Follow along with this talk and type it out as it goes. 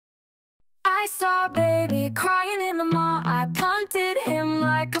I saw a baby crying in the mall. I punted him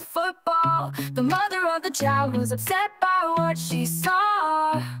like a football. The mother of the child was upset by what she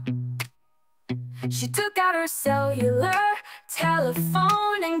saw. She took out her cellular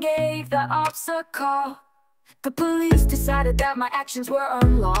telephone and gave the ops a call. The police decided that my actions were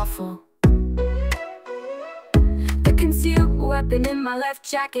unlawful. The concealed weapon in my left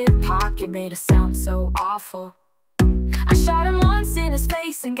jacket pocket made a sound so awful. I shot him once in his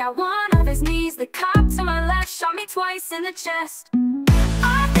face and got one of his knees. The cop to my left shot me twice in the chest.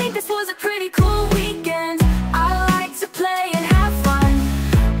 I think this was a pretty cool weekend. I like to play and have fun.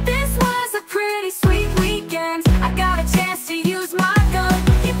 This was a pretty sweet weekend. I got a chance to use my gun.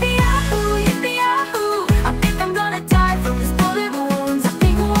 Yippee-yahoo, yippee-yahoo. I think I'm gonna die from these bullet wounds. I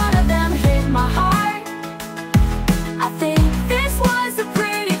think one of them hit my heart. I think this was a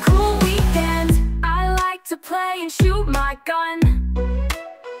pretty cool weekend. I like to play and shoot my gun.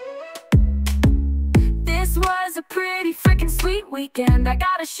 This was a pretty freaking sweet weekend. I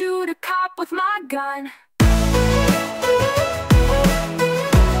gotta shoot a cop with my gun.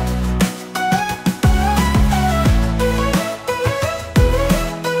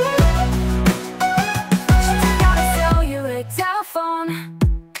 She took out a cellular telephone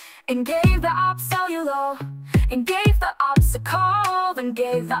and gave the ops cellular, and gave the ops a call, and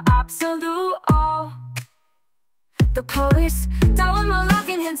gave the ops a all. The police tell him I'm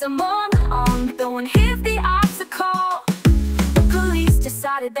locking hands among don't give the ops a call. The police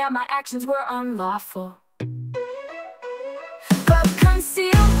decided that my actions were unlawful. But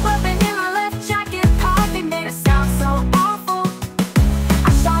concealed weapon in my left jacket pocket made a sound so awful. I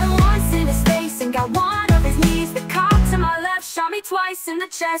shot him once in his face and got one of his knees. The cop to my left shot me twice in the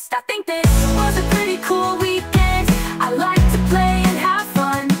chest. I think this was a pretty cool weekend. I like to play and have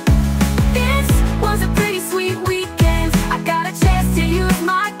fun. This was a pretty sweet weekend. I got a chance to use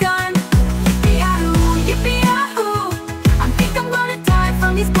my gun. Yippee-yahoo, yippee-yahoo. I think I'm gonna die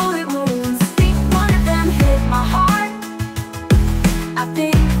from these bullet wounds. I think one of them hit my heart. I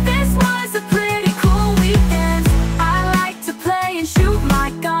think this was a pretty cool weekend. I like to play and shoot my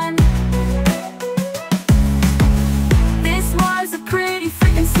gun. This was a pretty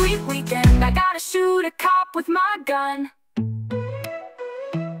freaking sweet weekend. I gotta shoot a cop with my gun.